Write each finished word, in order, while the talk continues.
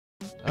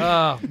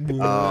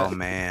Oh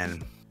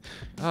man.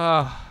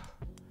 Oh.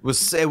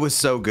 It was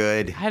so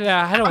good. I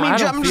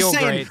don't feel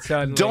great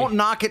suddenly. Don't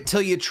knock it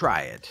till you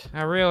try it.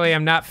 I really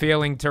am not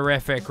feeling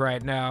terrific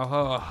right now.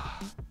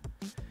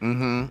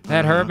 Oh.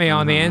 That hurt me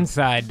on the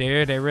inside,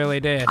 dude. It really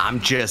did. I'm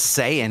just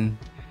saying.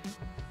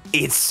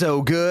 It's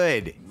so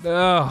good.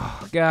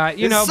 Oh, God.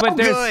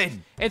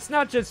 It's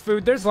not just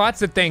food. There's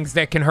lots of things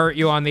that can hurt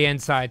you on the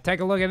inside. Take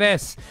a look at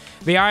this.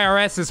 The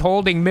IRS is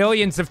holding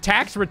millions of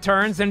tax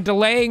returns and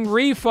delaying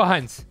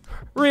refunds.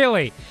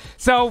 Really?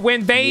 So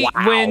when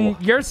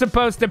you're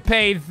supposed to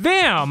pay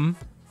them,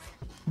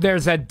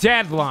 there's a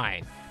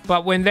deadline.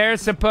 But when they're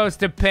supposed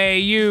to pay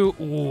you,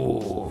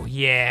 ooh,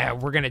 yeah,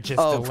 we're going to just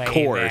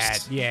delay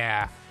that.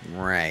 Yeah.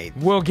 Right.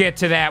 We'll get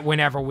to that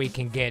whenever we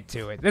can get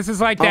to it. This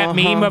is like that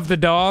meme of the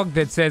dog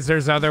that says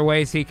there's other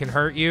ways he can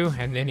hurt you,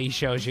 and then he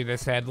shows you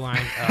this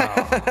headline.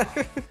 Oh.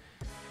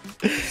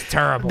 It's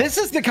terrible. This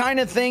is the kind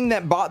of thing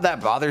that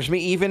bothers me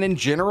even in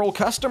general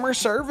customer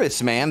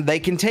service, man. They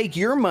can take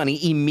your money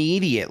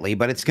immediately,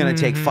 but it's going to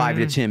take 5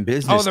 to 10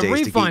 business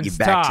days to get you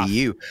back to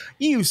you.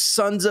 You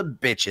sons of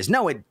bitches.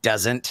 No, it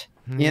doesn't.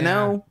 You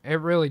know? It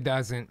really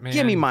doesn't, man.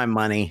 Give me my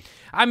money.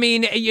 I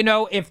mean,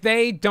 if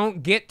they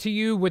don't get to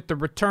you with the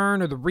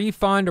return or the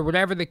refund or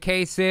whatever the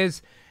case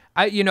is,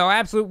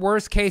 absolute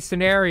worst case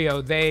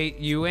scenario,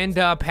 you end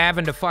up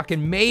having to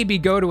fucking maybe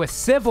go to a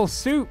civil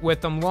suit with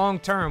them long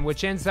term,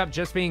 which ends up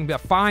just being a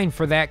fine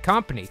for that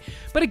company.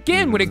 But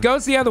again, when it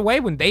goes the other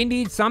way, when they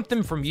need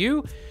something from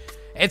you,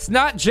 it's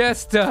not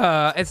just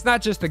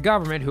the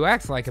government who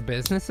acts like a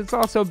business. It's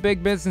also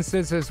big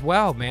businesses as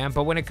well, man.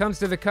 But when it comes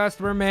to the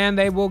customer, man,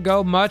 they will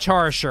go much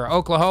harsher.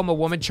 Oklahoma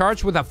woman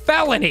charged with a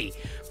felony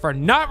for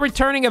not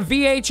returning a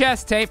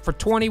VHS tape for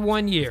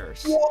 21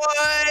 years.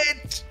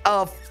 What?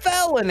 A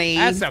felony?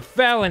 That's a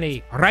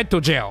felony. Right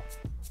to jail.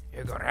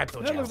 You go right to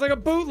jail. That looks like a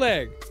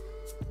bootleg.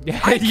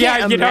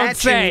 Yeah, you don't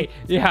say.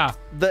 Yeah.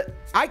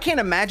 I can't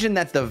imagine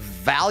that the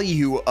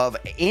value of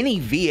any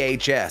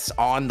VHS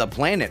on the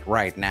planet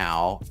right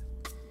now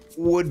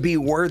would be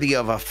worthy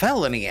of a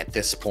felony at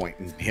this point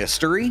in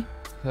history.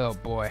 Oh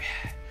boy.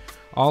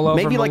 All over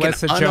maybe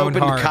Melissa like an Joan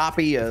unopened Hart.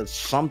 copy of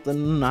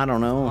something, I don't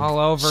know. All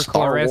over Star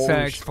Clarissa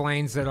Wars.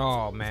 Explains It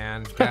All,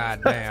 man.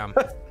 God damn.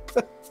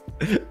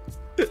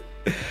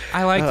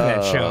 I liked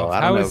that show.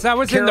 I was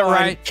in the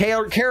right.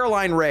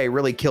 Caroline Ray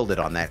really killed it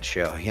on that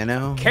show, you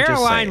know?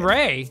 Caroline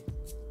Ray?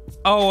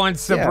 Oh, on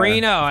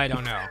Sabrina? Yeah. I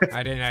don't know.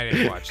 I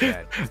didn't watch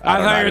that.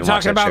 I thought you were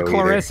talking about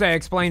Clarissa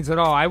Explains It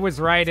All. I was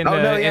right in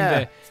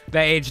the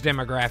age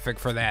demographic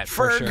for that.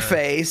 For sure.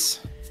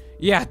 Face.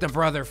 Yeah, the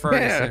brother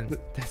Ferguson. Yeah.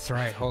 That's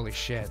right. Holy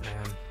shit,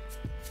 man.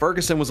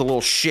 Ferguson was a little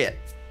shit.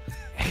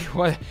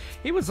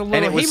 He was a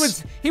little.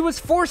 He was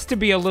forced to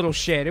be a little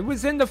shit. It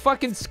was in the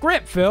fucking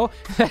script, Phil.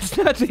 That's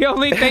not the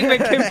only thing that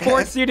can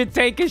force you to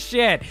take a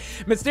shit.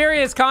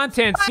 Mysterious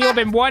content sealed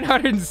in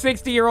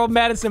 160-year-old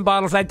medicine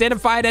bottles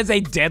identified as a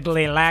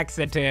deadly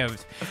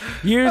laxative,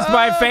 used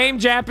by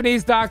famed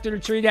Japanese doctor to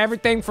treat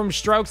everything from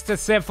strokes to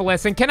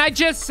syphilis. And can I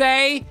just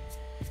say,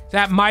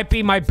 that might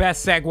be my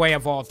best segue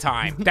of all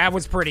time. That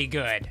was pretty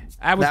good.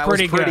 That was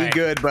pretty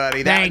good,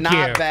 buddy. Thank you.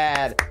 Not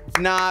bad.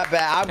 Not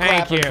bad. I'm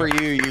clapping for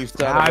you, you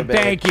son of a bitch.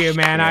 Thank you,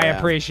 man. Yeah. I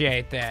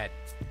appreciate that.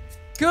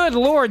 Good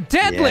Lord,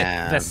 deadly.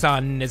 Yeah. The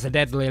sun is a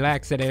deadly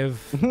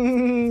laxative. I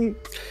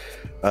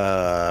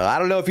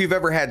don't know if you've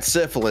ever had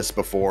syphilis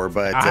before,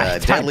 but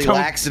deadly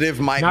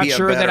laxative might be a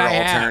better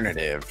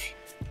alternative.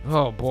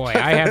 Oh, boy.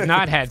 I have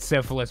not had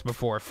syphilis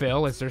before,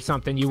 Phil. Is there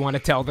something you want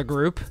to tell the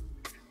group?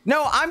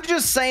 No, I'm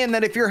just saying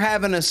that if you're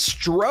having a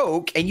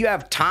stroke and you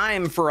have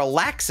time for a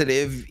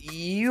laxative,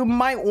 you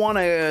might want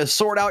to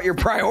sort out your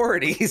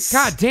priorities.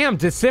 God damn,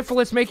 does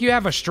syphilis make you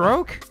have a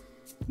stroke?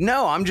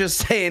 No, I'm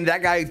just saying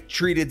that guy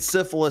treated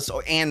syphilis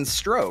and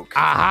stroke.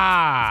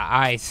 Aha,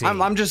 I see.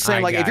 I'm just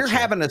saying, like, if you're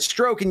having a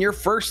stroke and your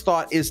first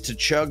thought is to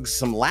chug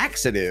some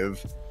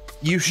laxative,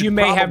 you should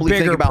probably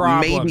think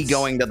about maybe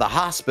going to the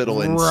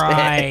hospital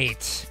instead.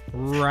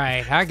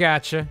 Right. I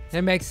gotcha.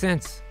 It makes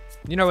sense.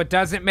 You know what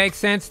doesn't make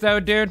sense,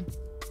 though, dude?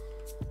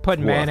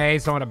 Putting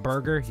mayonnaise on a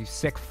burger, you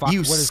sick fuck.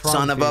 You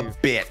son of a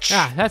bitch.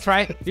 Yeah, that's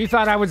right. You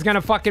thought I was going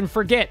to fucking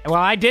forget. Well,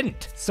 I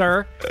didn't,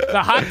 sir.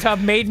 The hot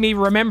tub made me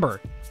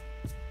remember.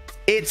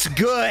 It's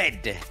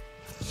good.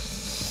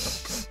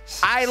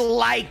 I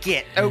like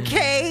it,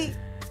 okay?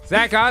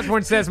 Zach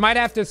Osborne says, might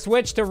have to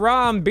switch to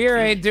rum. Beer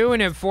ain't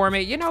doing it for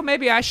me. You know,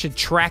 maybe I should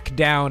track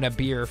down a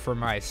beer for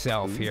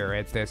myself here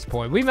at this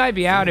point. We might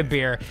be out of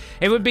beer.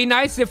 It would be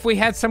nice if we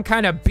had some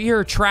kind of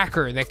beer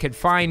tracker that could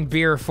find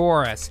beer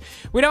for us.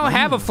 We don't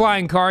have a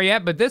flying car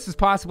yet, but this is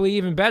possibly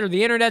even better.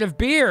 The Internet of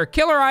Beer.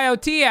 Killer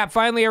IoT app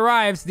finally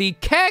arrives. The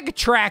keg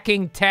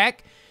tracking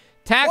tech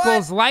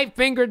tackles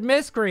light-fingered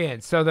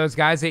miscreants. So those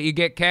guys that you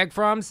get keg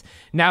from,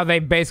 now they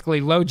basically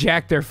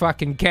low-jack their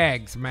fucking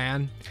kegs,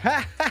 man.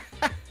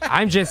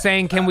 I'm just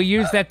saying, can we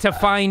use that to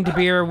find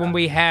beer when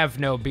we have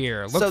no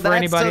beer? Look for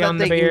anybody on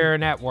the beer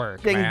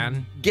network,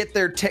 man. Get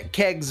their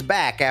kegs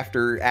back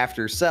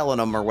after selling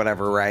them or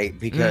whatever, right?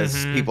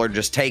 Because people are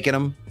just taking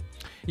them.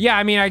 Yeah,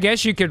 I mean, I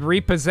guess you could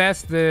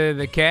repossess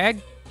the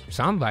keg.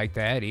 Something like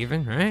that,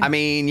 even, right? I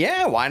mean,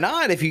 yeah, why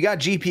not? If you got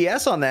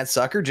GPS on that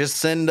sucker, just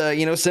send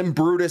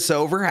Brutus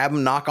over, have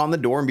him knock on the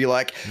door and be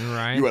like,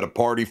 right. You had a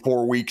party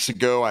 4 weeks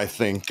ago. I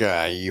think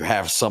you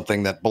have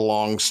something that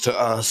belongs to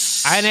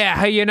us. And,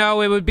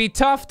 it would be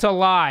tough to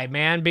lie,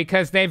 man,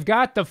 because they've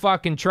got the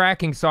fucking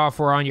tracking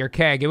software on your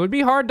keg. It would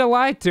be hard to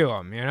lie to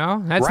them,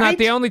 That's right? Not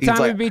the only time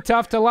it would be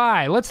tough to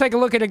lie. Let's take a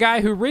look at a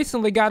guy who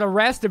recently got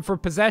arrested for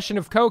possession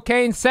of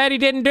cocaine, said he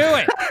didn't do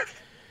it.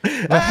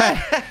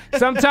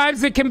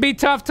 Sometimes it can be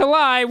tough to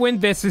lie when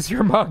this is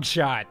your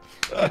mugshot.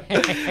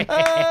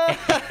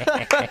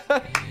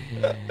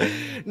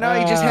 No,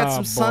 he just had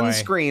some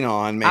sunscreen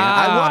on, man.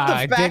 I love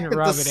the fact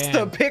that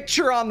the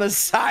picture on the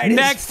side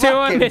next is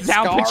to him is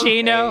Al Scarface.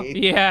 Pacino.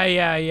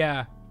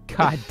 Yeah.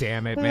 God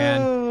damn it,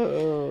 man.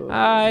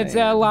 It's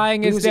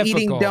lying is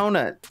difficult.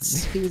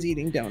 He was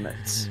eating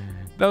donuts.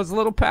 Those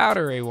little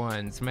powdery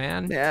ones,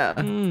 man. Yeah,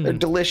 they're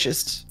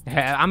delicious.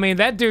 Yeah, I mean,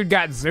 that dude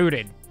got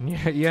zooted.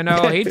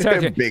 He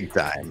took it big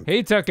time.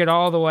 He took it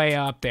all the way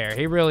up there.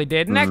 He really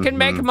did. And that can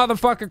make a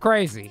motherfucker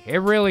crazy.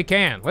 It really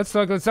can. Let's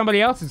look at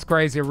somebody else's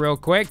crazy real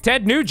quick.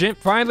 Ted Nugent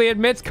finally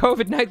admits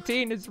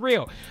COVID-19 is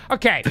real.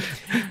 Okay.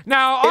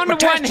 Now, on the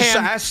one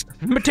hand,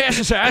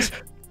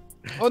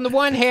 on the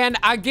one hand,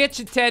 I get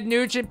you, Ted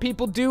Nugent.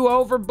 People do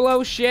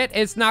overblow shit.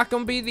 It's not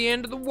going to be the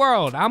end of the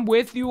world. I'm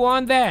with you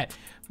on that.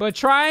 But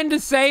trying to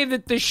say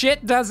that the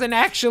shit doesn't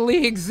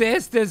actually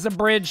exist is a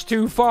bridge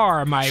too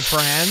far, my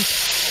friend.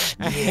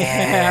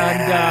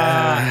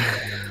 Yeah.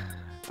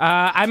 And,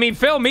 I mean,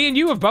 Phil, me and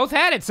you have both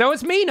had it. So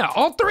has Mina.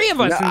 All three of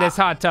us in this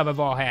hot tub have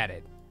all had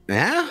it.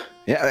 Yeah?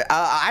 Yeah,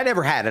 I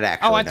never had it,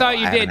 actually. Oh, I thought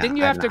you did. Didn't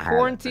you have to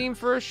quarantine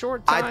for a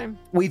short time?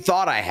 We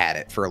thought I had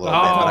it for a little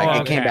bit, but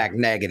it came back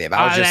negative.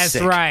 I was just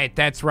sick.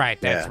 That's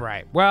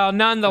right. Well,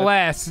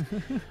 nonetheless,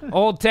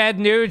 old Ted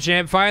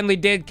Nugent finally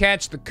did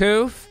catch the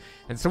coof.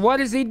 And so what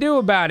does he do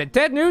about it?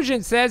 Ted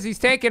Nugent says he's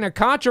taking a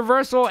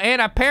controversial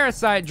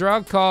anti-parasite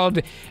drug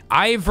called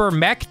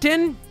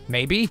ivermectin,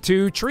 maybe,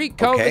 to treat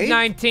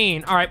COVID-19.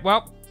 Okay. All right,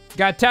 well,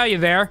 gotta tell you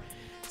there,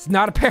 it's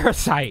not a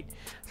parasite.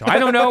 So I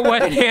don't know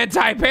what an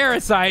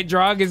anti-parasite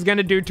drug is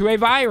gonna do to a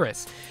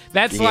virus.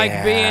 That's like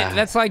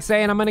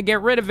saying I'm gonna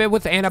get rid of it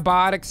with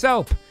antibiotic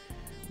soap.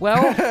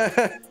 Well,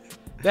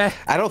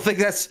 I don't think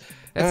that's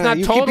not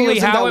totally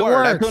how it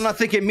works. I do not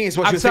think it means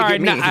what you think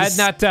it means. I'm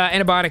sorry, not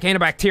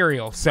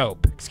antibacterial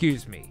soap.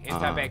 Excuse me,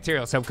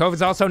 antibacterial soap.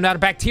 COVID's also not a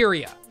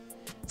bacteria.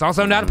 It's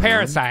also not a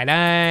parasite.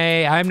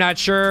 I'm not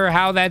sure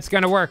how that's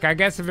gonna work. I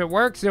guess if it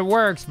works, it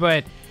works.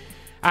 But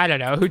I don't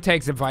know. Who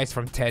takes advice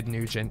from Ted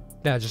Nugent?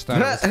 I just thought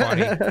it was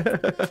funny.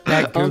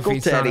 That goofy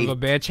son of a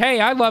bitch.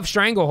 Hey, I love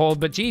Stranglehold,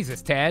 but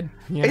Jesus, Ted.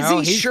 Is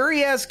he sure he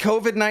has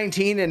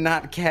COVID-19 and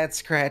not cat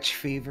scratch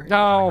fever?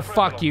 Oh,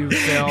 fuck you,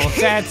 Phil.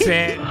 That's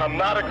it. I'm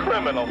not a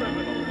criminal.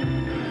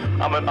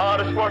 I'm an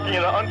artist working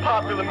in an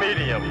unpopular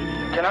medium.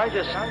 Can I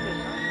just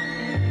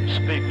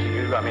speak to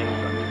you? I mean,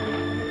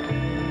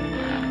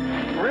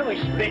 really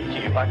speak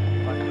to you like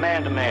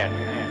man to man.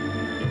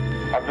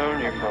 I've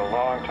known you for a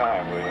long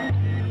time, William.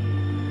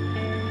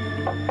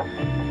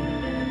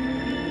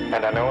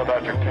 And I know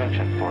about your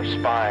penchant for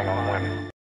spying on women.